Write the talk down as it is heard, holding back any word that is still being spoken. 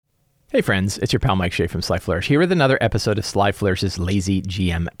Hey friends, it's your pal Mike Shea from Sly Flourish here with another episode of Sly Flourish's Lazy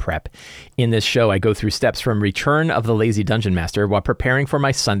GM Prep. In this show, I go through steps from Return of the Lazy Dungeon Master while preparing for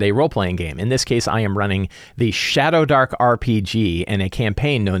my Sunday role-playing game. In this case, I am running the Shadowdark RPG in a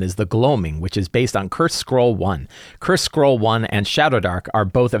campaign known as the Gloaming, which is based on Curse Scroll 1. Curse Scroll 1 and Shadowdark are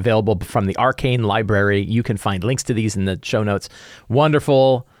both available from the Arcane Library. You can find links to these in the show notes.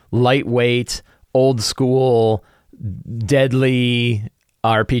 Wonderful, lightweight, old school, deadly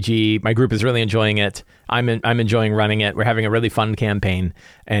RPG. My group is really enjoying it. I'm enjoying running it. We're having a really fun campaign,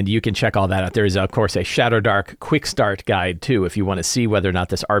 and you can check all that out. There is, of course, a Shadowdark quick start guide, too, if you want to see whether or not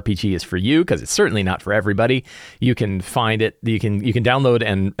this RPG is for you, because it's certainly not for everybody. You can find it. You can download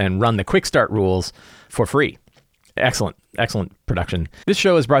and run the quick start rules for free. Excellent production. This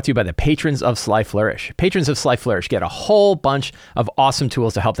show is brought to you by the patrons of Sly Flourish. Patrons of Sly Flourish get a whole bunch of awesome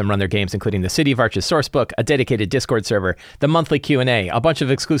tools to help them run their games, including the City of Arches sourcebook, a dedicated Discord server, the monthly Q&A, a bunch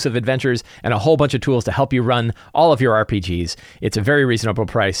of exclusive adventures, and a whole bunch of tools to help you run all of your RPGs. It's a very reasonable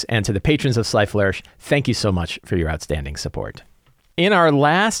price, and to the patrons of Sly Flourish, thank you so much for your outstanding support. In our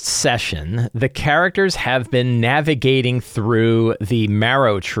last session, the characters have been navigating through the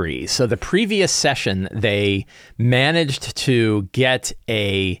Marrow tree. So the previous session, they managed to get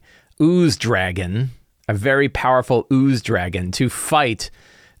a ooze dragon, a very powerful ooze dragon, to fight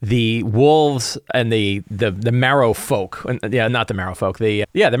the wolves and the Marrow folk. Yeah, not the Marrow folk. The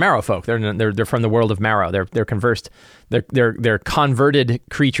Marrow folk. They're from the world of Marrow. They're converted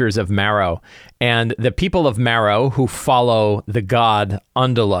creatures of Marrow. And the people of Marrow who follow the god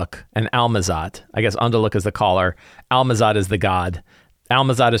Undaluk and Almazat. I guess Undaluk is the caller. Almazat is the god.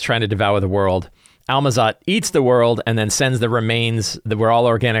 Almazat is trying to devour the world. Almazat eats the world and then sends the remains, where all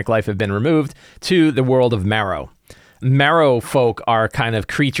organic life have been removed, to the world of Marrow. Marrow folk are kind of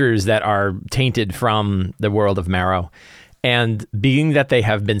creatures that are tainted from the world of Marrow. And being that they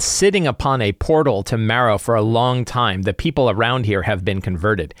have been sitting upon a portal to Marrow for a long time, the people around here have been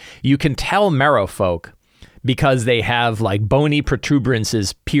converted. You can tell Marrow folk because they have like bony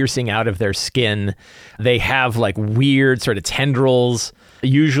protuberances piercing out of their skin. They have like weird sort of tendrils.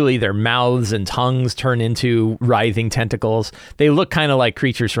 Usually their mouths and tongues turn into writhing tentacles. They look kind of like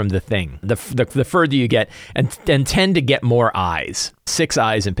creatures from The Thing. The further you get, and tend to get more eyes, 6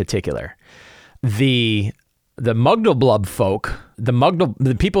 eyes in particular. The Mugdalblub folk,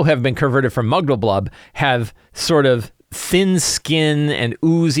 the people who have been converted from Mugdalblub have sort of thin skin and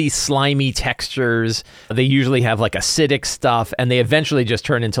oozy, slimy textures. They usually have like acidic stuff, and they eventually just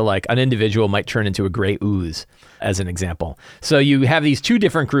turn into like an individual might turn into a gray ooze, as an example. So you have these two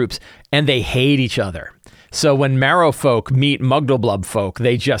different groups, and they hate each other. So when Marrow folk meet Mugdalblub folk,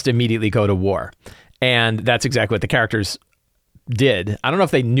 they just immediately go to war. And that's exactly what the characters did. I don't know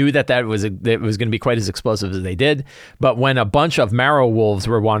if they knew that it was going to be quite as explosive as they did, but when a bunch of Marrow wolves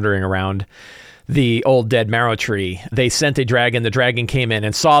were wandering around the old dead Marrow tree, they sent a dragon. The dragon came in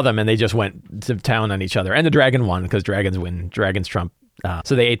and saw them, and they just went to town on each other. And the dragon won, because dragons win. Dragons trump.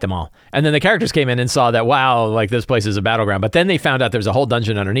 So they ate them all. And then the characters came in and saw that, wow, like this place is a battleground. But then they found out there's a whole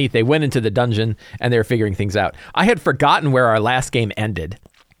dungeon underneath. They went into the dungeon, and they were figuring things out. I had forgotten where our last game ended.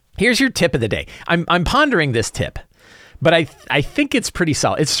 Here's your tip of the day. I'm pondering this tip, but I think it's pretty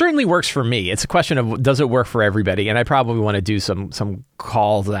solid. It certainly works for me. It's a question of, does it work for everybody? And I probably want to do some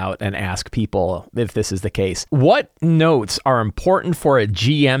calls out and ask people if this is the case. What notes are important for a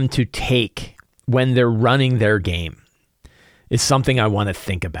GM to take when they're running their game is something I want to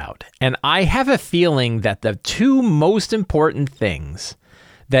think about. And I have a feeling that the two most important things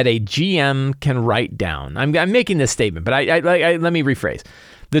that a GM can write down, I'm making this statement, but let me rephrase.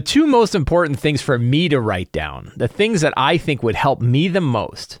 The two most important things for me to write down, the things that I think would help me the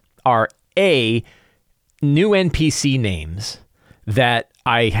most, are A, new NPC names that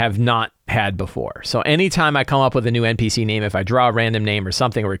I have not had before. So anytime I come up with a new NPC name, if I draw a random name or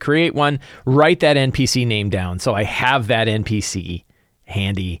something, or create one, write that NPC name down so I have that NPC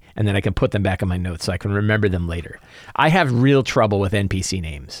handy, and then I can put them back in my notes so I can remember them later. I have real trouble with NPC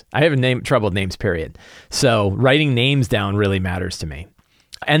names. I have trouble with names, period. So writing names down really matters to me.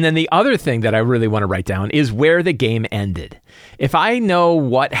 And then the other thing that I really want to write down is where the game ended. If I know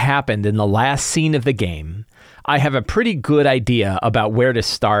what happened in the last scene of the game, I have a pretty good idea about where to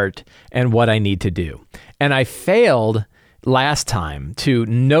start and what I need to do. And I failed last time to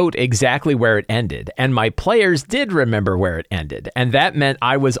note exactly where it ended, and my players did remember where it ended, and that meant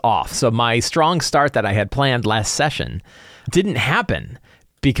I was off. So my strong start that I had planned last session didn't happen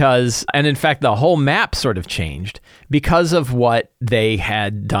because, and in fact, the whole map sort of changed because of what they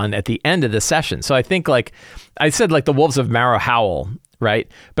had done at the end of the session. So I think, like I said, like the Wolves of Marrow howl right?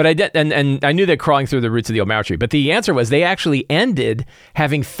 But I did, and I knew they're crawling through the roots of the old Marrow tree. But the answer was they actually ended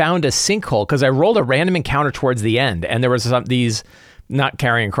having found a sinkhole because I rolled a random encounter towards the end, and there was these not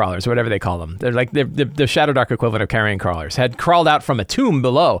carrion crawlers, whatever they call them. They're like the Shadowdark equivalent of carrion crawlers had crawled out from a tomb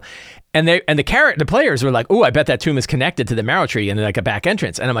below. And the players were like, "Oh, I bet that tomb is connected to the Marrow tree and like a back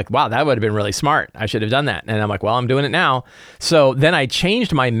entrance." And I'm like, "Wow, that would have been really smart. I should have done that." And I'm like, "Well, I'm doing it now." So then I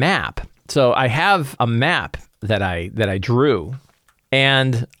changed my map. So I have a map that I drew,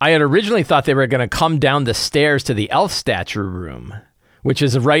 and I had originally thought they were going to come down the stairs to the elf statue room, which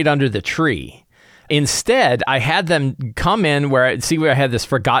is right under the tree. Instead, I had them come in where I had this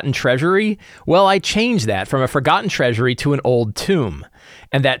forgotten treasury. Well, I changed that from a forgotten treasury to an old tomb.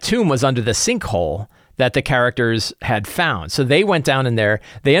 And that tomb was under the sinkhole that the characters had found. So they went down in there.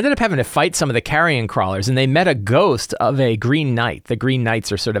 They ended up having to fight some of the carrion crawlers, and they met a ghost of a Green Knight. The Green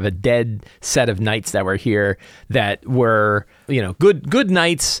Knights are sort of a dead set of knights that were here that were, good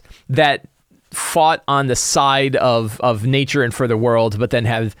knights that fought on the side of nature and for the world, but then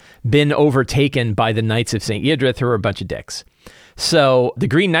have been overtaken by the Knights of St. Yidrith, who are a bunch of dicks. So the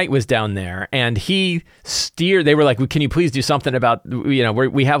Green Knight was down there, and he steered. They were like, "Can you please do something about, we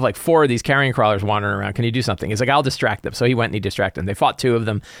have like 4 of these carrion crawlers wandering around. Can you do something?" He's like, "I'll distract them." So he went and he distracted them. They fought 2 of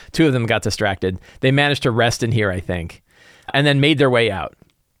them. 2 of them got distracted. They managed to rest in here, I think, and then made their way out.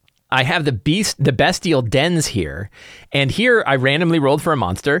 I have the bestial dens here, and here I randomly rolled for a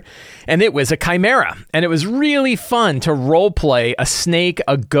monster, and it was a chimera, and it was really fun to role play a snake,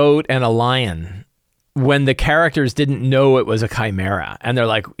 a goat, and a lion when the characters didn't know it was a chimera. And they're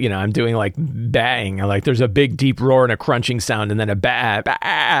like, I'm doing like bang, and like there's a big deep roar and a crunching sound, and then a bah, bah,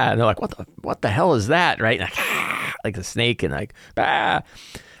 and they're like, what the hell is that, right? And like a snake, and like bah.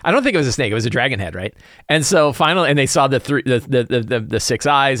 I don't think it was a snake. It was a dragon head, right? And so finally, and they saw the 6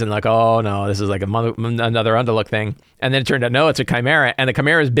 eyes, and like, oh no, this is like another underlook thing. And then it turned out, no, it's a chimera, and the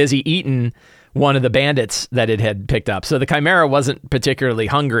chimera is busy eating one of the bandits that it had picked up. So the chimera wasn't particularly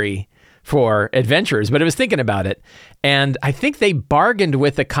hungry for adventures, but it was thinking about it. And I think they bargained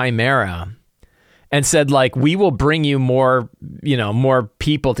with the chimera and said, like, "We will bring you more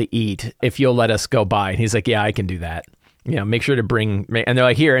people to eat if you'll let us go by." And he's like, "Yeah, I can do that. Make sure to bring," and they're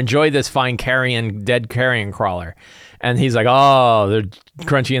like, "Here, enjoy this fine dead carrion crawler." And he's like, "Oh, they're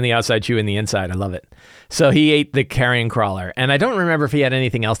crunchy on the outside, chewy on the inside. I love it." So he ate the carrion crawler, and I don't remember if he had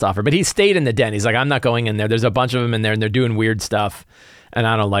anything else to offer, but he stayed in the den. He's like, "I'm not going in there. There's a bunch of them in there, and they're doing weird stuff, and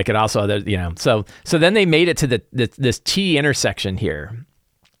I don't like it." Also, so then they made it to this T intersection here,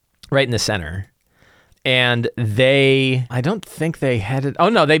 right in the center. And I don't think they headed. Oh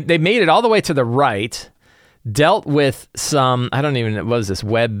no, they made it all the way to the right. Dealt with some, I don't even, what was this,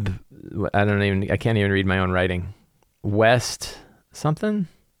 I can't even read my own writing. West something?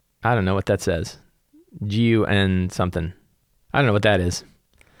 I don't know what that says. GUN something. I don't know what that is.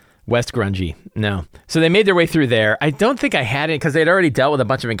 West Grungy. No. So they made their way through there. I don't think I had it because they'd already dealt with a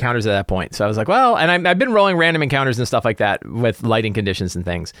bunch of encounters at that point. So I was like, well, and I've been rolling random encounters and stuff like that with lighting conditions and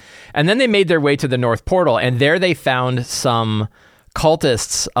things. And then they made their way to the North Portal, and there they found some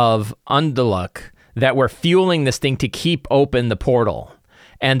cultists of Unduluk that were fueling this thing to keep open the portal.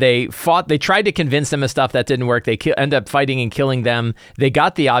 And they tried to convince them of stuff that didn't work. They end up fighting and killing them. They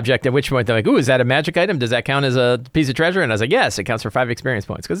got the object, at which point they're like, "Ooh, is that a magic item? Does that count as a piece of treasure?" And I was like, "Yes, it counts for 5 experience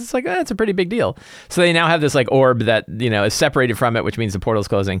points." Because it's like, that's a pretty big deal. So they now have this like orb that, is separated from it, which means the portal's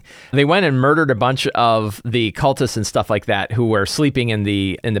closing. They went and murdered a bunch of the cultists and stuff like that who were sleeping in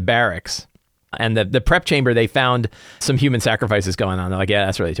the barracks. And the prep chamber, they found some human sacrifices going on. They're like, "Yeah,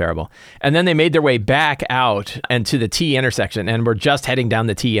 that's really terrible." And then they made their way back out and to the T intersection, and we're just heading down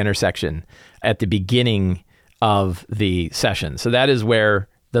the T intersection at the beginning of the session. So that is where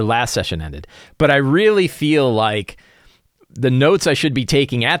the last session ended. But I really feel like the notes I should be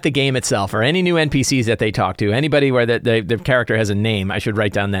taking at the game itself, or any new NPCs that they talk to, anybody where the character has a name, I should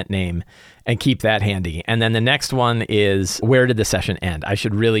write down that name and keep that handy. And then the next one is, where did the session end? I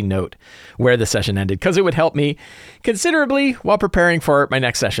should really note where the session ended, because it would help me considerably while preparing for my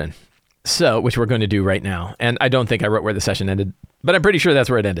next session. So, which we're going to do right now. And I don't think I wrote where the session ended, but I'm pretty sure that's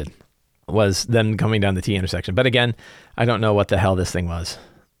where it ended, was them coming down the T intersection. But again, I don't know what the hell this thing was.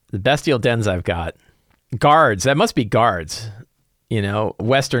 The bestial dens I've got. Guards, that must be guards,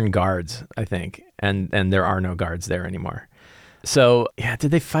 Western guards, I think. And there are no guards there anymore. So, yeah,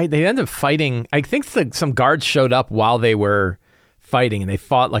 did they fight? They ended up fighting. I think some guards showed up while they were fighting, and they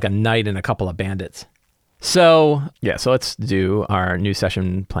fought like a knight and a couple of bandits. So, yeah, so let's do our new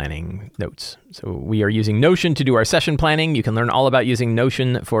session planning notes. So we are using Notion to do our session planning. You can learn all about using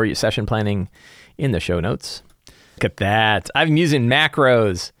Notion for your session planning in the show notes. Look at that. I'm using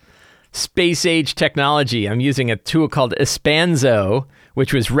macros. space age technology. I'm using a tool called Espanzo,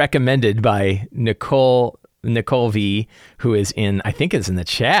 which was recommended by Nicole V, who is I think is in the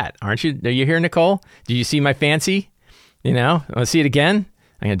chat. Aren't you? Are you here, Nicole? Did you see my fancy? You know, want to see it again?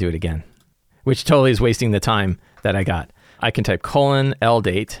 I'm going to do it again, which totally is wasting the time that I got. I can type :L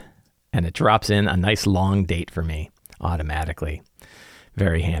date, and it drops in a nice long date for me automatically.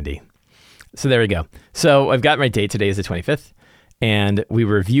 Very handy. So there we go. So I've got my date. Today is the 25th, and we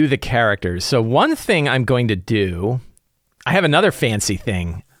review the characters. So one thing I'm going to do, I have another fancy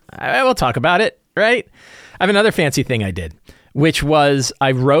thing. I will talk about it, right? I have another fancy thing I did, which was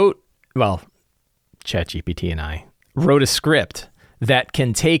ChatGPT and I wrote a script that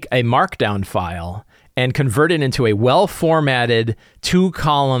can take a markdown file and convert it into a well-formatted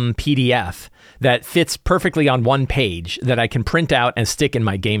 2-column PDF that fits perfectly on one page that I can print out and stick in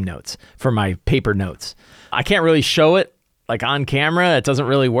my game notes for my paper notes. I can't really show it like on camera. It doesn't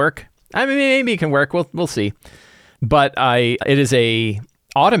really work. I mean, maybe it can work. We'll see. But it is a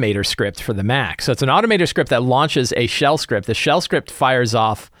automator script for the Mac. So it's an automator script that launches a shell script. The shell script fires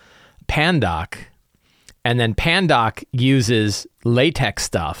off Pandoc, and then Pandoc uses LaTeX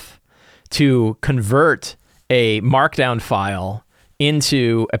stuff to convert a markdown file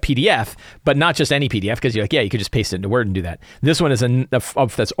into a PDF, but not just any PDF, because you're like, yeah, you could just paste it into Word and do that. This one is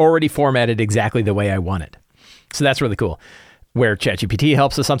that's already formatted exactly the way I want it. So that's really cool. Where ChatGPT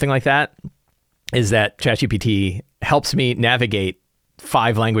helps with something like that is that ChatGPT helps me navigate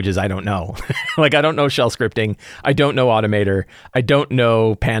 5 languages I don't know. Like, I don't know shell scripting. I don't know Automator. I don't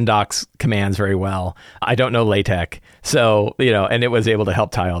know Pandoc's commands very well. I don't know LaTeX. So, and it was able to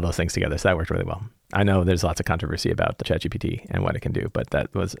help tie all those things together. So that worked really well. I know there's lots of controversy about the ChatGPT and what it can do, but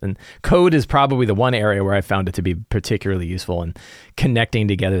and code is probably the one area where I found it to be particularly useful in connecting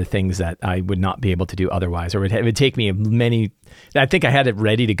together things that I would not be able to do otherwise, or it would take me I think I had it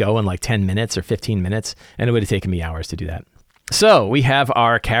ready to go in like 10 minutes or 15 minutes, and it would have taken me hours to do that. So we have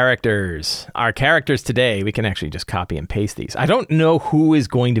our characters. Our characters today, we can actually just copy and paste these. I don't know who is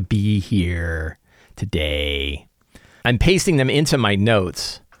going to be here today. I'm pasting them into my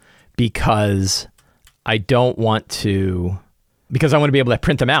notes because I want to be able to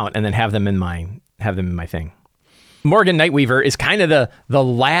print them out and then have them in my thing. Morgan Nightweaver is kind of the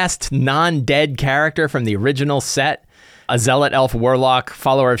last non-dead character from the original set. A zealot elf warlock,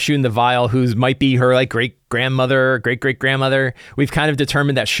 follower of Shun the Vile, who might be her like great-great-grandmother. We've kind of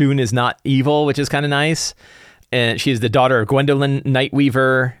determined that Shun is not evil, which is kind of nice. And she's the daughter of Gwendolyn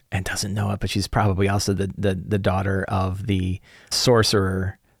Nightweaver, and doesn't know it, but she's probably also the daughter of the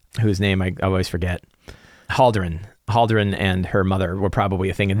sorcerer, whose name I always forget. Haldoran and her mother were probably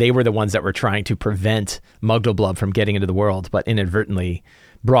a thing, and they were the ones that were trying to prevent Mugdalblub from getting into the world, but inadvertently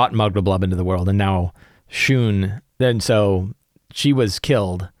brought Mugdalblub into the world, and now Shun. Then so she was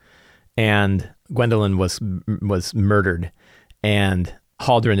killed, and Gwendolyn was murdered, and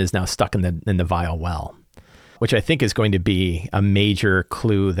Haldoran is now stuck in the vile well, which I think is going to be a major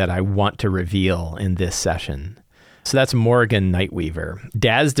clue that I want to reveal in this session. So that's Morgan Nightweaver.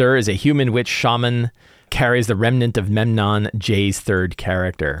 Dazdur is a human witch shaman, carries the remnant of Memnon, Jay's third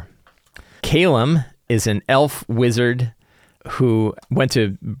character. Calum is an elf wizard who went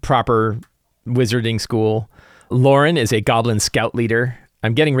to proper wizarding school. Lauren is a goblin scout leader.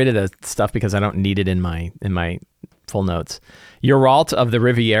 I'm getting rid of the stuff because I don't need it in my full notes. Uralt of the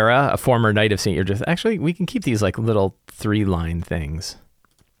Riviera, a former knight of St. Urdris. Actually, we can keep these like little 3-line things.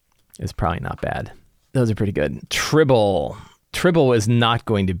 It's probably not bad. Those are pretty good. Tribble is not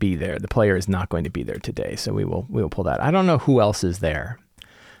going to be there. The player is not going to be there today, so we will pull that. I don't know who else is there.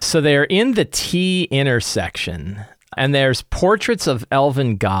 So they're in the T intersection, and there's portraits of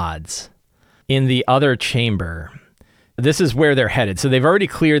elven gods in the other chamber. This is where they're headed. So they've already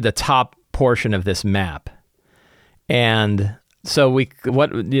cleared the top portion of this map. And so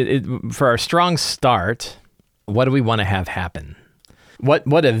for our strong start, what do we want to have happen?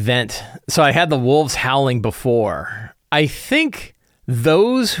 What event? So I had the wolves howling before. I think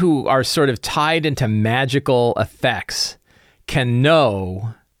those who are sort of tied into magical effects can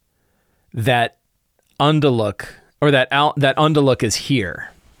know that Undaluk, or that Undaluk is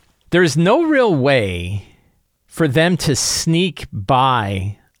here. There's no real way for them to sneak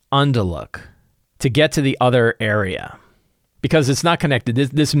by Undaluk to get to the other area, because it's not connected.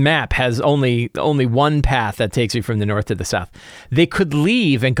 This map has only one path that takes you from the north to the south. They could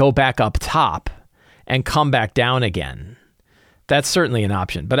leave and go back up top and come back down again. That's certainly an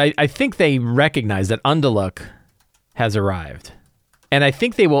option. But I think they recognize that Undaluk has arrived. And I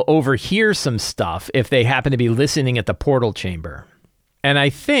think they will overhear some stuff if they happen to be listening at the portal chamber. And I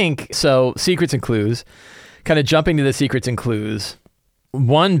think, so secrets and clues, kind of jumping to the secrets and clues,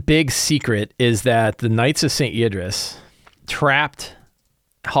 one big secret is that the Knights of St. Idris trapped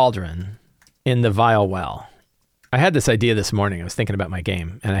Haldren in the Vile Well. I had this idea this morning. I was thinking about my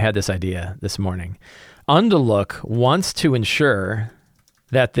game, and I had this idea this morning. Underlook wants to ensure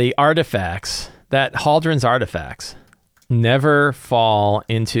that the artifacts, that Haldren's artifacts, never fall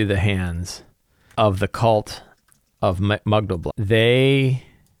into the hands of the cult of Mugdalblood. They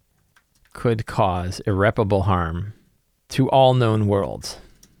could cause irreparable harm to all known worlds.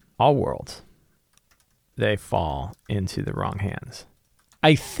 All worlds. They fall into the wrong hands.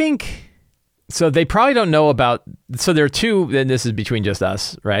 I think... So they probably don't know about... So there are two, and this is between just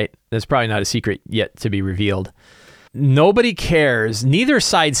us, right? There's probably not a secret yet to be revealed. Nobody cares. Neither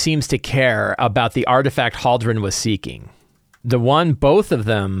side seems to care about the artifact Haldren was seeking. The one both of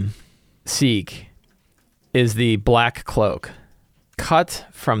them seek is the Black Cloak, cut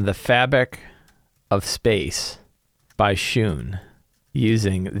from the fabric of space by Shun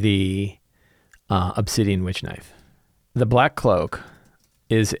using the Obsidian Witch Knife. The Black Cloak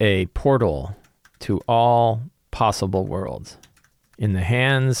is a portal to all possible worlds. In the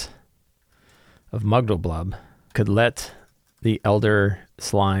hands of Mugdalblood, could let the Elder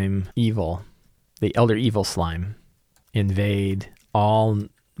Evil Slime, invade all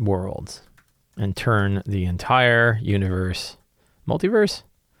worlds and turn the entire multiverse,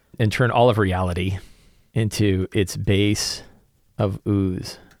 and turn all of reality into its base of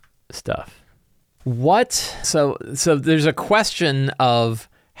ooze stuff. What? So there's a question of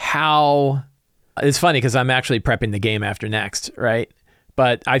how... It's funny because I'm actually prepping the game after next, right?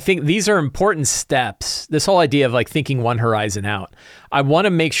 But I think these are important steps. This whole idea of like thinking one horizon out. I want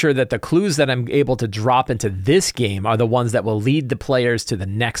to make sure that the clues that I'm able to drop into this game are the ones that will lead the players to the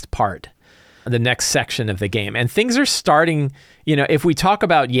next part, the next section of the game. And things are starting, if we talk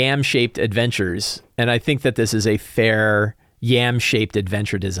about yam-shaped adventures, and I think that this is a fair yam-shaped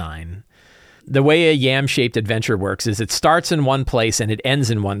adventure design. The way a yam-shaped adventure works is it starts in one place and it ends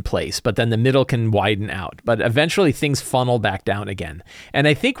in one place, but then the middle can widen out. But eventually things funnel back down again. And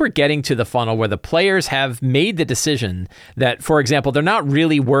I think we're getting to the funnel where the players have made the decision that, for example, they're not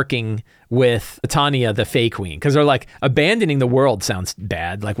really working with Titania, the Fae Queen, because they're like, abandoning the world sounds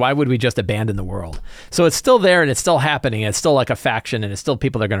bad. Like, why would we just abandon the world? So it's still there and it's still happening. It's still like a faction and it's still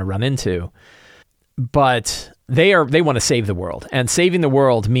people they're going to run into. But they want to save the world, and saving the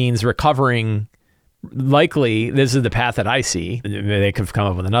world means recovering. Likely, this is the path that I see. They could come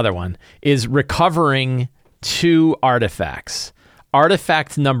up with another one. Is recovering 2 artifacts.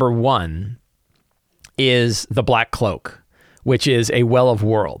 Artifact number 1 is the Black Cloak, which is a well of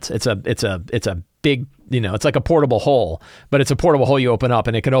worlds. It's a big, it's like a portable hole, but it's a portable hole you open up,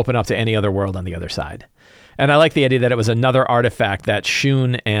 and it can open up to any other world on the other side. And I like the idea that it was another artifact that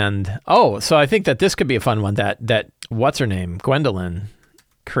Shun and... so I think that this could be a fun one, that what's her name? Gwendolyn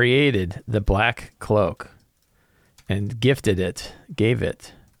created the Black Cloak and gave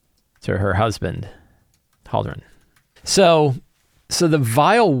it to her husband, Haldren. So the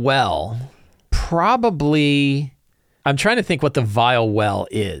Vile Well, probably... I'm trying to think what the Vile Well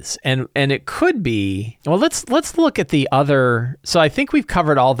is. And it could be... Well, let's look at the other... So I think we've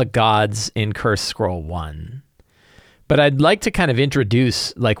covered all the gods in Curse Scroll 1. But I'd like to kind of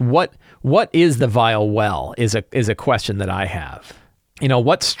introduce, like, what is the Vile Well is a question that I have.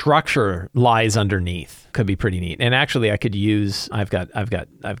 What structure lies underneath could be pretty neat. And actually I could use... I've got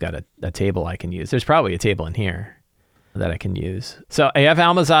a table I can use. There's probably a table in here that I can use. So I have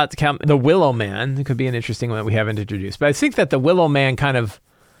Almazat, the Willow Man. It could be an interesting one that we haven't introduced. But I think that the Willow Man kind of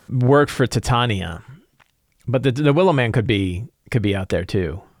worked for Titania. But the Willow Man could be out there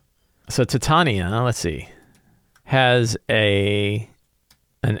too. So Titania, let's see, has an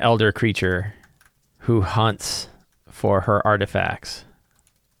elder creature who hunts for her artifacts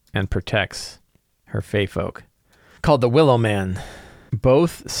and protects her fae folk, called the Willow Man.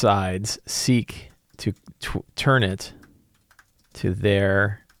 Both sides seek to turn it to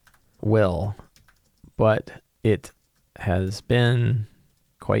their will, but it has been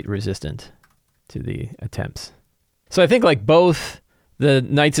quite resistant to the attempts. So I think like both the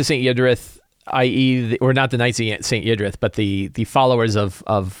Knights of St. Yidrith, i.e., or not the Knights of St. Yidrith, but the followers of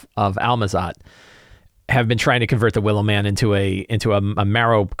Almazat, have been trying to convert the Willow Man into a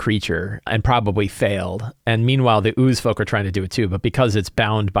Marrow creature and probably failed. And meanwhile, the Ooze folk are trying to do it too, but because it's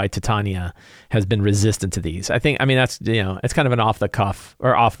bound by Titania, has been resistant to these. That's, it's kind of an off the cuff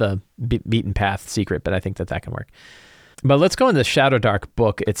or off the beaten path secret, but I think that can work. But let's go in the Shadowdark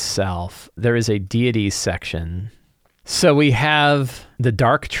book itself. There is a deities section So we have the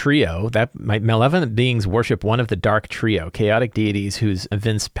Dark Trio. That malevolent beings worship one of the Dark Trio, chaotic deities whose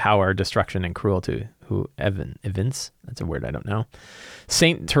evince power, destruction, and cruelty. Who evince? That's a word I don't know.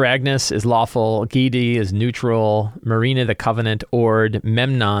 Saint Taragnus is lawful. Gedi is neutral. Marina the Covenant. Ord.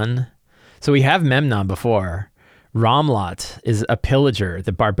 Memnon. So we have Memnon before. Ramlot is a pillager,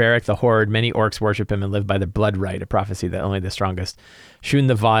 the barbaric, the horde. Many orcs worship him and live by the blood right, a prophecy that only the strongest. Shun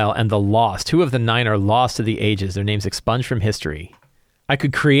the Vile and the Lost. 2 of the 9 are lost to the ages, their names expunged from history. I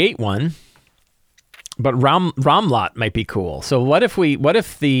could create one, but Ramlot might be cool. So what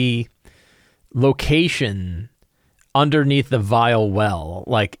if the location underneath the Vile Well,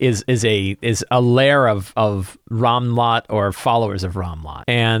 like is a lair of Ramlot or followers of Ramlot?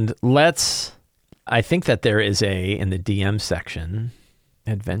 And I think that there is in the DM section,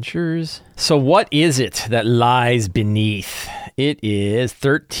 adventures. So what is it that lies beneath? It is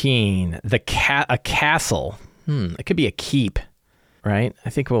 13. A castle. It could be a keep, right? I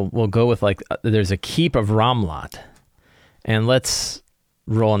think we'll go with there's a keep of Ramlot. And let's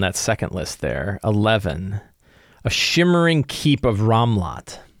roll on that second list there. 11. A shimmering keep of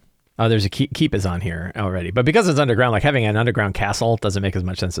Ramlot. Oh, there's a keep is on here already. But because it's underground, like having an underground castle doesn't make as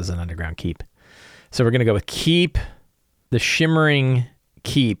much sense as an underground keep. So we're going to go with keep, the shimmering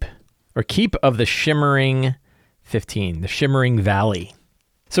keep, or keep of the shimmering 15, the shimmering valley.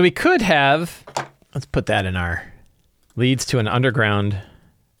 So we could have, let's put that in leads to an underground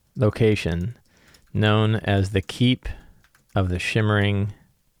location known as the keep of the shimmering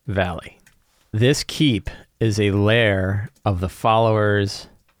valley. This keep is a lair of the followers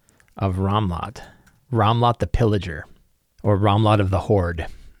of Ramlot the pillager, or Ramlot of the horde.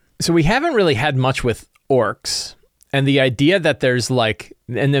 So we haven't really had much with orcs, and the idea that there's and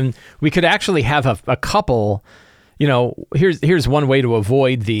then we could actually have a couple, here's one way to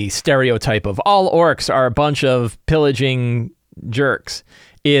avoid the stereotype of all orcs are a bunch of pillaging jerks,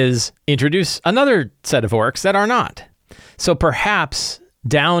 is introduce another set of orcs that are not. So perhaps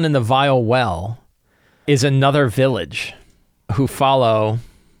down in the Vile Well is another village who follow,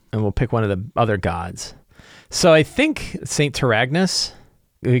 and we'll pick one of the other gods. So I think Saint Taragnus,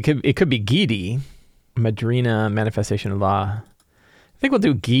 it could be Gedi, Madrina, Manifestation of Law. I think we'll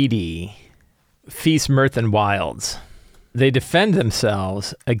do Gedi, Feast, Mirth, and Wilds. They defend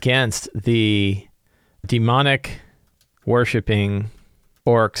themselves against the demonic worshipping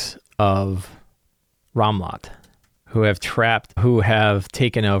orcs of Ramlot, who have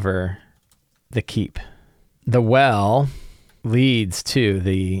taken over the keep. The well leads to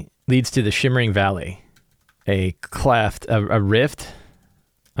the Shimmering Valley, a cleft, a rift,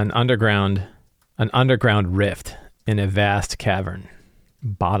 an underground rift in a vast cavern,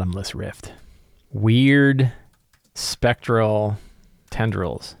 bottomless rift. Weird spectral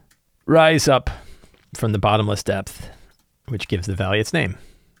tendrils rise up from the bottomless depth, which gives the valley its name.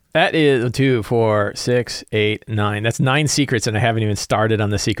 That is 2, 4, 6, 8, 9. That's 9 secrets, and I haven't even started on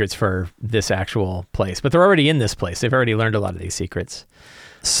the secrets for this actual place. But they're already in this place. They've already learned a lot of these secrets.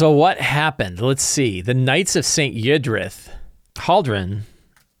 So what happened? Let's see. The Knights of St. Yidrith, Haldren,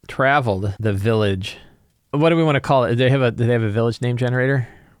 traveled the village. What do we want to call it? Do they have a village name generator?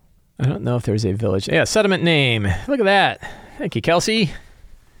 I don't know if there's a village. Yeah, settlement name. Look at that. Thank you, Kelsey.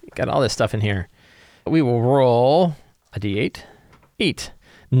 You got all this stuff in here. We will roll a d8. 8.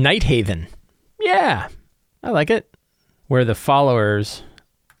 Nighthaven. Yeah, I like it. Where the followers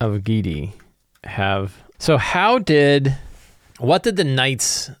of Gedi have. So what did the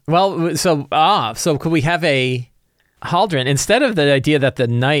knights? Well, so could we have a Haldren instead of the idea that the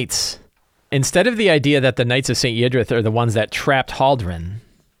knights of St. Yidrith are the ones that trapped Haldren?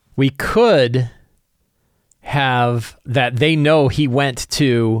 We could have that they know he went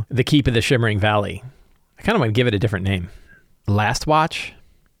to the Keep of the Shimmering Valley. I kind of want to give it a different name. Last Watch.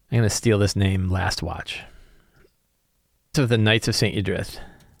 I'm going to steal this name, Last Watch. So the Knights of St.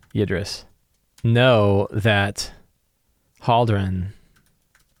 Yidris know that Haldren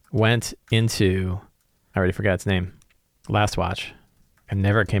went into, I already forgot its name, Last Watch, and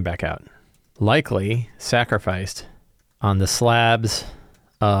never came back out. Likely sacrificed on the slabs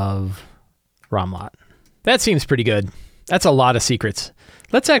of Ramlot. That seems pretty good. That's a lot of secrets.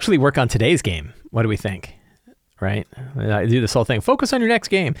 Let's actually work on today's game. What do we think? Right? I do this whole thing. Focus on your next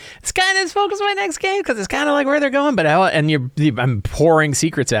game. It's kind of focus on my next game because it's kind of like where they're going. But I'm pouring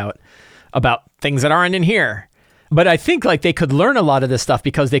secrets out about things that aren't in here. But I think they could learn a lot of this stuff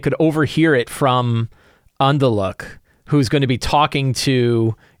because they could overhear it from Undaluk, who's going to be talking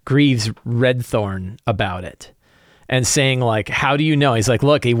to Greaves Redthorn about it and saying how do you know? He's like,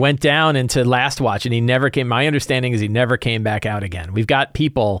 look, he went down into Last Watch and he never came. My understanding is he never came back out again. We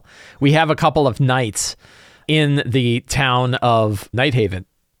have a couple of knights in the town of Nighthaven.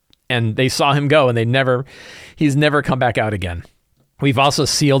 And they saw him go, and he's never come back out again. We've also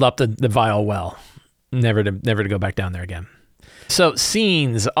sealed up the Vile Well, never to go back down there again. So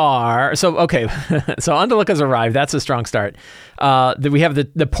scenes are, so Unduluk has arrived. That's a strong start. We have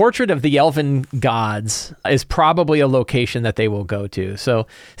the portrait of the elven gods is probably a location that they will go to. So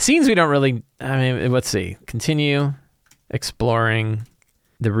scenes we don't really, let's see. Continue exploring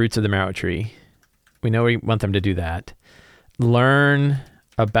the roots of the Marrow tree. We know we want them to do that. Learn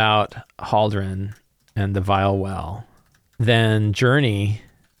about Haldren and the Vile Well. Then journey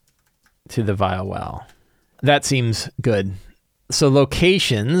to the Vile Well. That seems good. So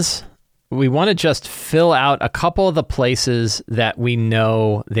locations, we want to just fill out a couple of the places that we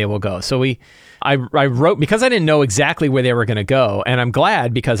know they will go. So I wrote, because I didn't know exactly where they were going to go, and I'm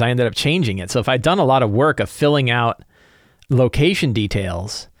glad because I ended up changing it. So if I'd done a lot of work of filling out location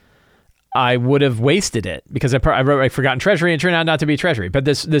details, I would have wasted it because I wrote Forgotten Treasury and it turned out not to be a treasury. But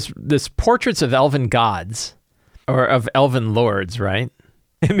this portraits of elven gods or of elven lords, right?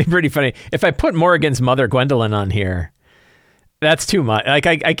 It'd be pretty funny if I put Morrigan's mother Gwendolyn on here. That's too much. Like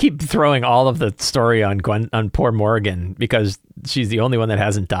I keep throwing all of the story on poor Morrigan because she's the only one that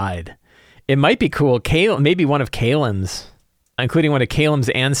hasn't died. It might be cool. Maybe one of Caelim's, including one of Caelim's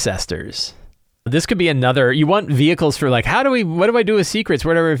ancestors. This could be another. You want vehicles for like, what do I do with secrets?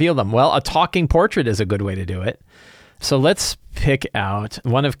 Where do I reveal them? Well, a talking portrait is a good way to do it. So let's pick out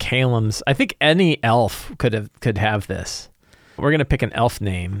one of Caelim's. I think any elf could have this. We're gonna pick an elf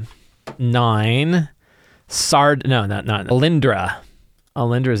name. 9. Not Alindra.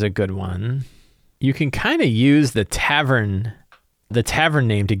 Alindra is a good one. You can kind of use the tavern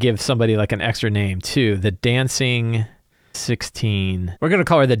name to give somebody like an extra name too. The Dancing 16. We're gonna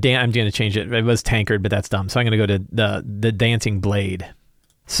call her I'm gonna change it. It was Tankard, but that's dumb. So I'm gonna go to the Dancing Blade.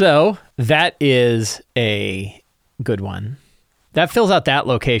 So that is a good one. That fills out that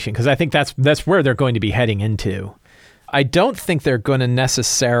location because I think that's where they're going to be heading into. I don't think they're going to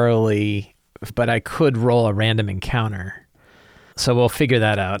necessarily, but I could roll a random encounter. So we'll figure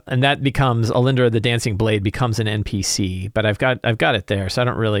that out. And that becomes, Alindra the Dancing Blade becomes an NPC, but I've got it there, so I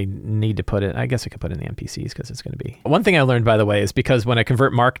don't really need to put it. I guess I could put it in the NPCs because it's going to be. One thing I learned, by the way, is because when I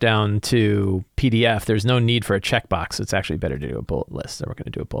convert Markdown to PDF, there's no need for a checkbox. It's actually better to do a bullet list. So we're going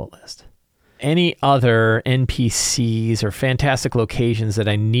to do a bullet list. Any other NPCs or fantastic locations that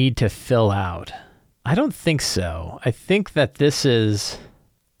I need to fill out? I don't think so. I think that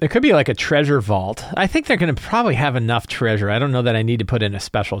there could be like a treasure vault. I think they're going to probably have enough treasure. I don't know that I need to put in a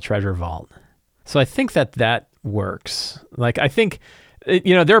special treasure vault. So I think that works. Like, I think,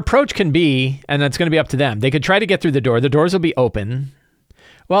 their approach can be, and it's going to be up to them. They could try to get through the door. The doors will be open.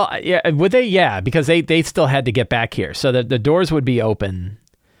 Well, yeah, would they? Yeah, because they still had to get back here. So the doors would be open.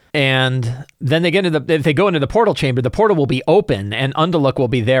 And then if they go into the portal chamber, the portal will be open and Unduluk will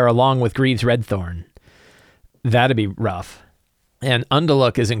be there along with Greaves Redthorn. That'd be rough. And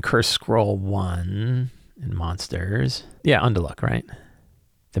Unduluk is in Curse Scroll 1 in Monsters. Yeah, Unduluk, right?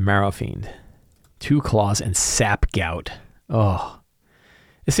 The Marrow Fiend. 2 claws and sap gout. Oh,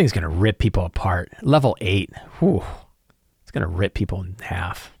 this thing's going to rip people apart. Level 8. Whew. It's going to rip people in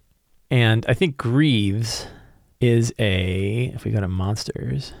half. And I think Greaves is if we go to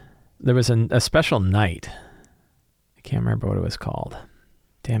Monsters, there was a special night. I can't remember what it was called.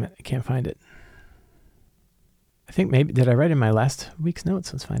 Damn it, I can't find it. I think did I write in my last week's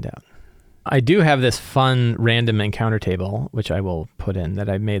notes? Let's find out. I do have this fun random encounter table, which I will put in, that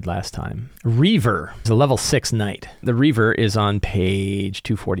I made last time. Reaver is a level 6 knight. The Reaver is on page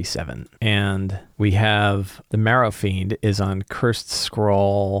 247. And we have the Marrow Fiend is on Cursed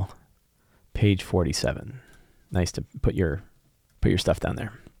Scroll, page 47. Nice to put your stuff down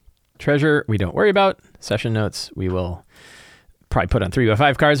there. Treasure, we don't worry about. Session notes, we will probably put on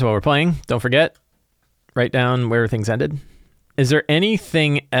 3x5 cards while we're playing. Don't forget, write down where things ended. Is there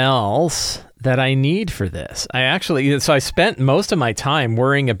anything else that I need for this? So I spent most of my time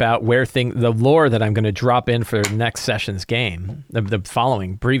worrying about the lore that I'm going to drop in for next session's game, the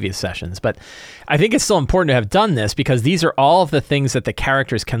following previous sessions. But I think it's still important to have done this because these are all of the things that the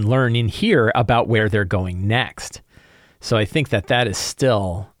characters can learn in here about where they're going next. So I think that is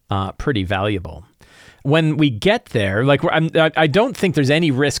still pretty valuable. When we get there, I don't think there's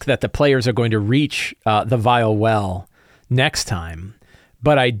any risk that the players are going to reach the Vile Well next time,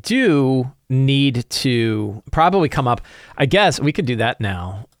 but I do need to probably come up. I guess we could do that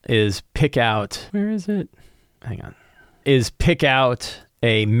now. Is pick out, where is it? Hang on. Is pick out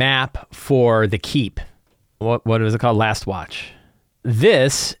a map for the keep. What is it called? Last Watch.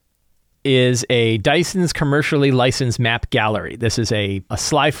 This is a Dyson's commercially licensed map gallery. This is a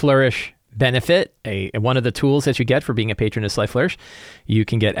Sly Flourish benefit, one of the tools that you get for being a patron of Sly Flourish, you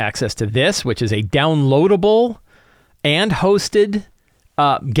can get access to this, which is a downloadable and hosted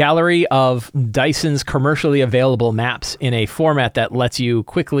gallery of Dyson's commercially available maps in a format that lets you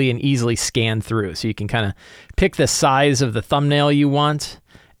quickly and easily scan through. So you can kind of pick the size of the thumbnail you want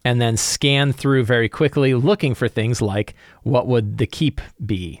and then scan through very quickly, looking for things like what would the keep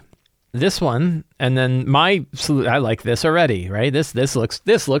be. This one, and then I like this already, right? This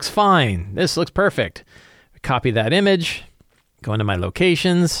looks fine. This looks perfect. Copy that image, go into my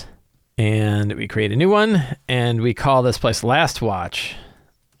locations, and we create a new one, and we call this place Last Watch,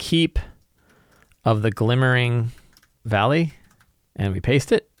 Keep of the Glimmering Valley, and we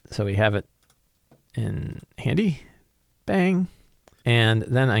paste it so we have it in handy. Bang. And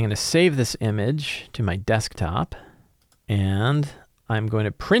then I'm going to save this image to my desktop, and I'm going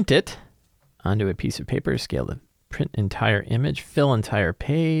to print it onto a piece of paper, scale the print entire image, fill entire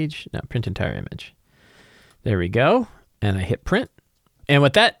page, no, print entire image. There we go. And I hit print. And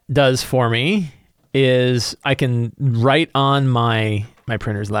what that does for me is I can write on my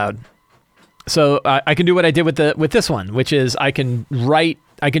printer's loud. So I can do what I did with this one, which is I can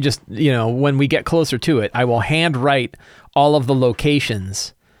just, when we get closer to it, I will hand write all of the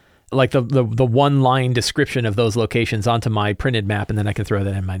locations, like the one line description of those locations onto my printed map, and then I can throw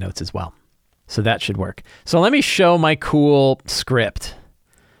that in my notes as well. So that should work. So let me show my cool script.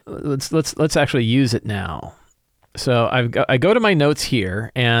 Let's actually use it now. So I go to my notes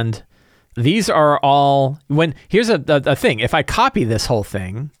here, and these are all here's a thing. If I copy this whole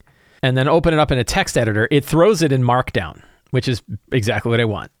thing and then open it up in a text editor, it throws it in Markdown, which is exactly what I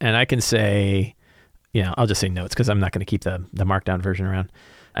want. And I can say, I'll just say notes because I'm not going to keep the Markdown version around.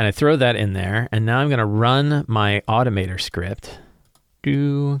 And I throw that in there, and now I'm going to run my automator script.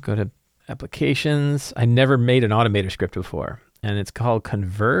 Go to applications. I never made an automator script before, and it's called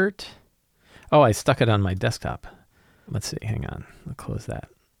Convert. Oh, I stuck it on my desktop. Let's see. Hang on. I'll close that.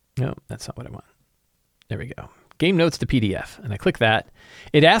 No, that's not what I want. There we go. Game notes to PDF, and I click that.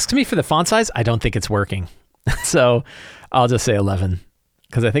 It asks me for the font size. I don't think it's working, so I'll just say 11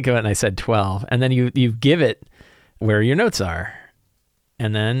 because I think of it and I said 12, and then you give it where your notes are.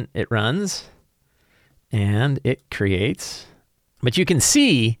 And then it runs, and it creates. But you can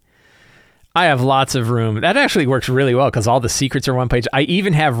see I have lots of room. That actually works really well because all the secrets are one page. I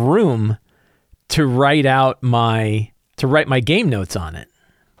even have room to write my game notes on it.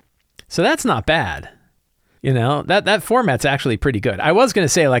 So that's not bad. That format's actually pretty good. I was going to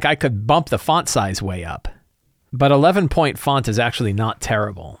say I could bump the font size way up, but 11-point font is actually not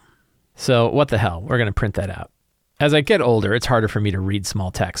terrible. So what the hell? We're going to print that out. As I get older, it's harder for me to read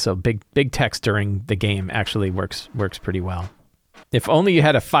small text, so big text during the game actually works pretty well. If only you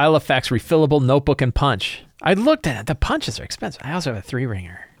had a Filofax refillable notebook and punch. I looked at it. The punches are expensive. I also have a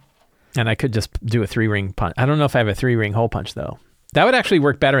 3-ringer, and I could just do a 3-ring punch. I don't know if I have a 3-ring hole punch, though. That would actually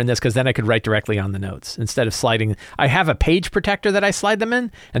work better in this because then I could write directly on the notes instead of sliding. I have a page protector that I slide them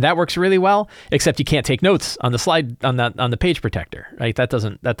in, and that works really well, except you can't take notes on the slide on the page protector, right? That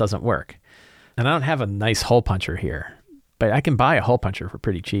doesn't work. And I don't have a nice hole puncher here, but I can buy a hole puncher for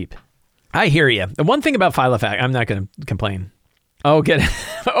pretty cheap. I hear you. The one thing about Filofax, I'm not going to complain. Get a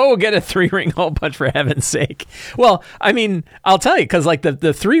 3-ring hole punch for heaven's sake. Well, I mean, I'll tell you, because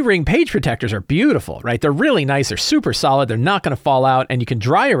the 3-ring page protectors are beautiful, right? They're really nice. They're super solid. They're not going to fall out, and you can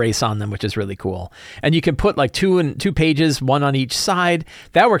dry erase on them, which is really cool. And you can put two pages, one on each side.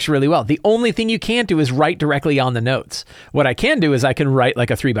 That works really well. The only thing you can't do is write directly on the notes. What I can do is I can write a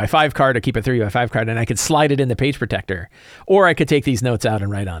 3x5 card or keep a 3x5 card, and I could slide it in the page protector, or I could take these notes out and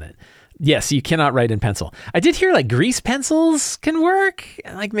write on it. Yes, you cannot write in pencil. I did hear grease pencils can work.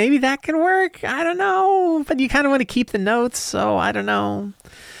 Maybe that can work. I don't know, but you kind of want to keep the notes, so I don't know.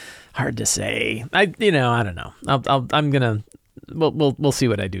 Hard to say. I don't know. We'll see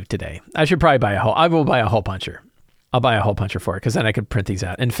what I do today. I should probably I will buy a hole puncher. I'll buy a hole puncher for it because then I could print these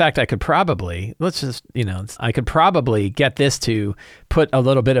out. In fact, I could probably get this to put a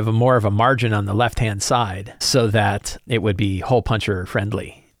little bit of more of a margin on the left-hand side so that it would be hole puncher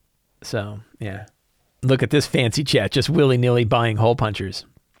friendly. So, yeah. Look at this fancy chat, just willy-nilly buying hole punchers.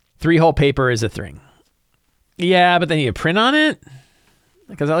 3-hole paper is a thing. Yeah, but then you print on it?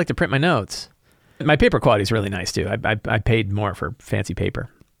 Because I like to print my notes. My paper quality is really nice, too. I paid more for fancy paper.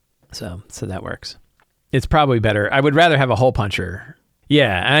 So that works. It's probably better. I would rather have a hole puncher.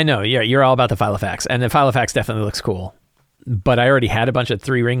 Yeah, I know. Yeah, you're all about the Filofax. And the Filofax definitely looks cool. But I already had a bunch of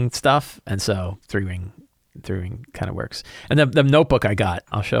 3-ring stuff, and so 3-ring kind of works. And the notebook I got,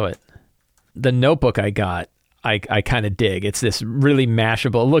 I'll show it. The notebook I got, I kind of dig. It's this really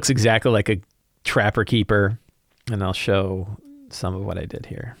mashable. It looks exactly like a Trapper Keeper. And I'll show some of what I did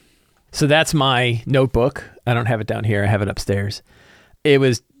here. So that's my notebook. I don't have it down here. I have it upstairs. It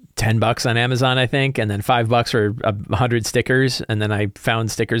was $10 on Amazon, I think, and then $5 for 100 stickers. And then I found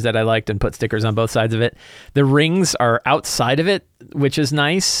stickers that I liked and put stickers on both sides of it. The rings are outside of it, which is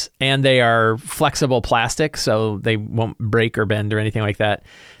nice. And they are flexible plastic, so they won't break or bend or anything like that.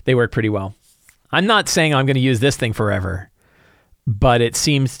 They work pretty well. I'm not saying I'm going to use this thing forever, but it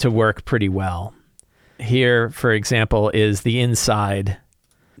seems to work pretty well. Here, for example, is the inside.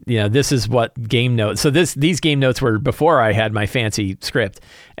 This is what game notes. So these game notes were before I had my fancy script.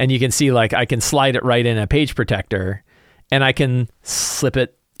 And you can see, like, I can slide it right in a page protector, and I can slip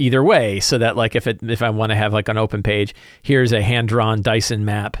it either way so that, like, if I want to have like an open page, here's a hand-drawn Dyson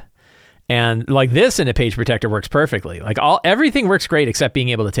map. And like this in a page protector works perfectly. Like everything works great except being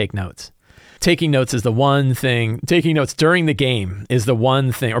able to take notes. Taking notes is the one thing. Taking notes during the game is the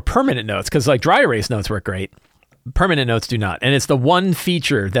one thing, or permanent notes, because like dry erase notes work great. Permanent notes do not. And it's the one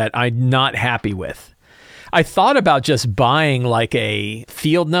feature that I'm not happy with. I thought about just buying like a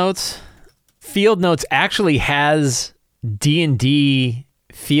Field Notes. Field Notes actually has D&D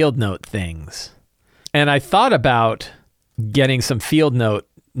Field Note things. And I thought about getting some Field Note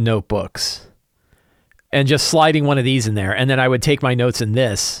notebooks and just sliding one of these in there. And then I would take my notes in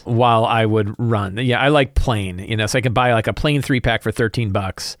this while I would run. Yeah, I like plain, so I can buy like a plain 3-pack for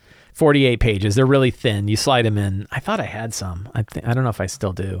 $13. 48 pages. They're really thin. You slide them in. I thought I had some. I don't know if I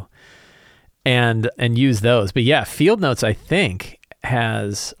still do. And use those. But yeah, Field Notes I think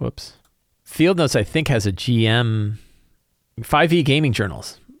has a GM 5e gaming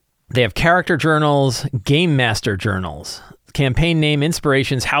journals. They have character journals, game master journals, campaign name,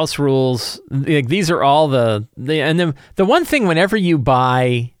 inspirations, house rules. These are all and then the one thing whenever you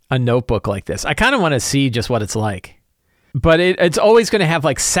buy a notebook like this, I kind of want to see just what it's like. But it's always going to have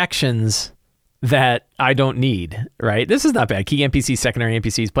like sections that I don't need, right? This is not bad. Key NPCs, secondary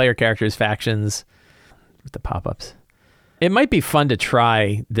NPCs, player characters, factions, with the pop-ups. It might be fun to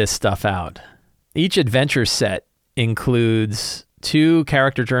try this stuff out. Each adventure set includes 2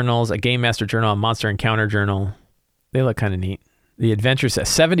 character journals, a game master journal, a monster encounter journal. They look kind of neat. The adventure set,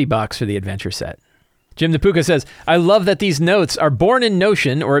 $70 for the adventure set. Jim the Puka says, I love that these notes are born in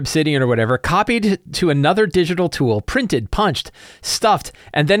Notion or Obsidian or whatever, copied to another digital tool, printed, punched, stuffed,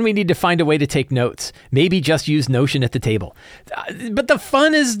 and then we need to find a way to take notes. Maybe just use Notion at the table. But the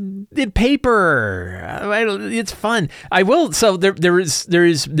fun is the paper. It's fun. I will. So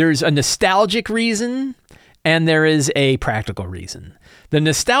there's a nostalgic reason and there is a practical reason. The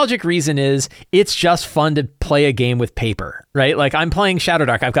nostalgic reason is it's just fun to play a game with paper, right? Like I'm playing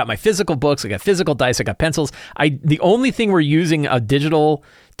Shadowdark. I've got my physical books. I got physical dice. I got pencils. The only thing we're using a digital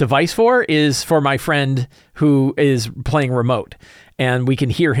device for is for my friend who is playing remote, and we can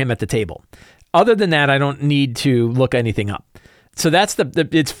hear him at the table. Other than that, I don't need to look anything up. So that's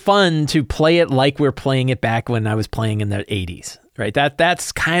it's fun to play it like we're playing it back when I was playing in the 80s, right?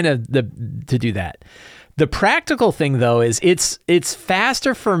 That's kind of to do that. The practical thing, though, is it's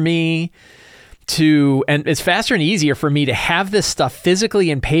faster for me and it's faster and easier for me to have this stuff physically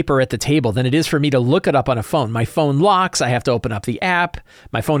in paper at the table than it is for me to look it up on a phone. My phone locks. I have to open up the app.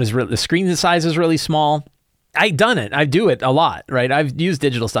 My phone the screen size is really small. I've done it. I do it a lot, right? I've used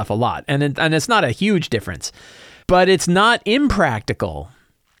digital stuff a lot, and it's not a huge difference, but it's not impractical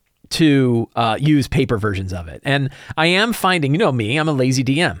to use paper versions of it. And I am finding, me, I'm a lazy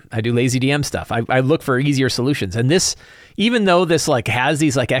DM. I do lazy DM stuff. I look for easier solutions. And this, even though this like has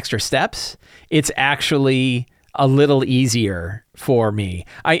these like extra steps, it's actually a little easier for me.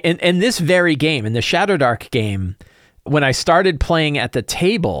 In this very game, in the Shadowdark game, when I started playing at the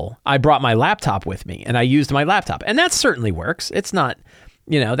table, I brought my laptop with me and I used my laptop. And that certainly works. It's not...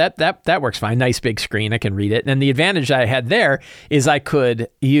 that works fine. Nice big screen. I can read it. And the advantage I had there is I could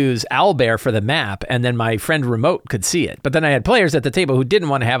use Owlbear for the map, and then my friend remote could see it. But then I had players at the table who didn't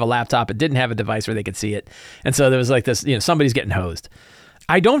want to have a laptop and didn't have a device where they could see it. And so there was like this, somebody's getting hosed.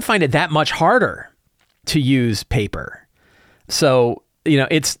 I don't find it that much harder to use paper. So, the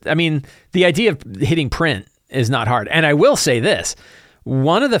idea of hitting print is not hard. And I will say this,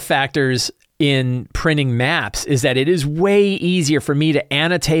 one of the factors in printing maps is that it is way easier for me to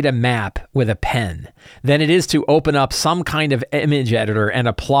annotate a map with a pen than it is to open up some kind of image editor and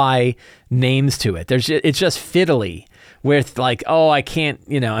apply names to it. It's just fiddly with like, I can't,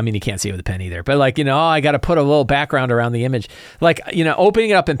 you can't see it with a pen either, but like, I got to put a little background around the image. Like,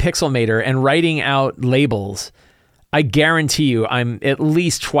 opening it up in Pixelmator and writing out labels, I guarantee you I'm at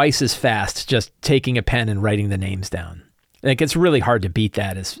least twice as fast just taking a pen and writing the names down. Like it's really hard to beat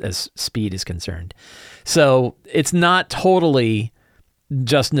that as speed is concerned. So it's not totally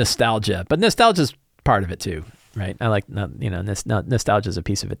just nostalgia, but nostalgia is part of it too, right? I like, nostalgia is a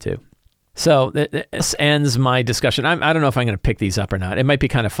piece of it too. So this ends my discussion. I don't know if I'm going to pick these up or not. It might be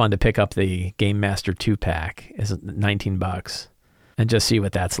kind of fun to pick up the Game Master 2-pack. It's $19 and just see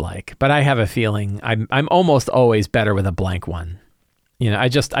what that's like. But I have a feeling I'm almost always better with a blank one. I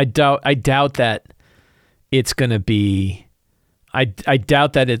doubt that it's going to be. I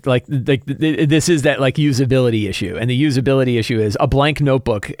doubt that it this is that like usability issue, and the usability issue is a blank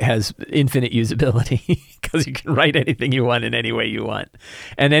notebook has infinite usability because you can write anything you want in any way you want,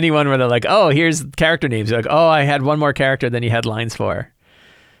 and anyone where they're like, oh, here's character names, you're like, oh, I had one more character than you had lines for.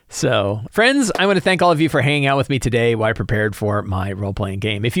 So, friends, I want to thank all of you for hanging out with me today while I prepared for my role-playing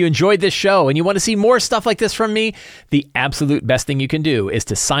game. If you enjoyed this show and you want to see more stuff like this from me, the absolute best thing you can do is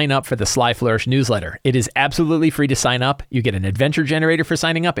to sign up for the Sly Flourish newsletter. It is absolutely free to sign up. You get an adventure generator for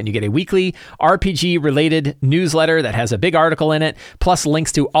signing up, and you get a weekly RPG-related newsletter that has a big article in it, plus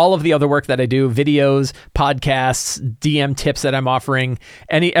links to all of the other work that I do, videos, podcasts, DM tips that I'm offering.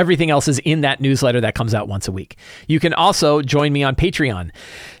 Everything else is in that newsletter that comes out once a week. You can also join me on Patreon.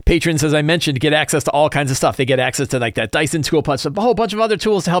 Patrons, as I mentioned, get access to all kinds of stuff. They get access to like that Dyson Tool Plus, a whole bunch of other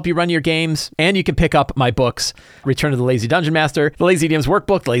tools to help you run your games. And you can pick up my books, Return of the Lazy Dungeon Master, the Lazy DM's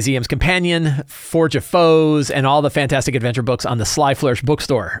Workbook, the Lazy DM's Companion, Forge of Foes, and all the fantastic adventure books on the Sly Flourish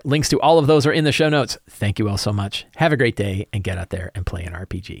bookstore. Links to all of those are in the show notes. Thank you all so much. Have a great day and get out there and play an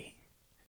RPG.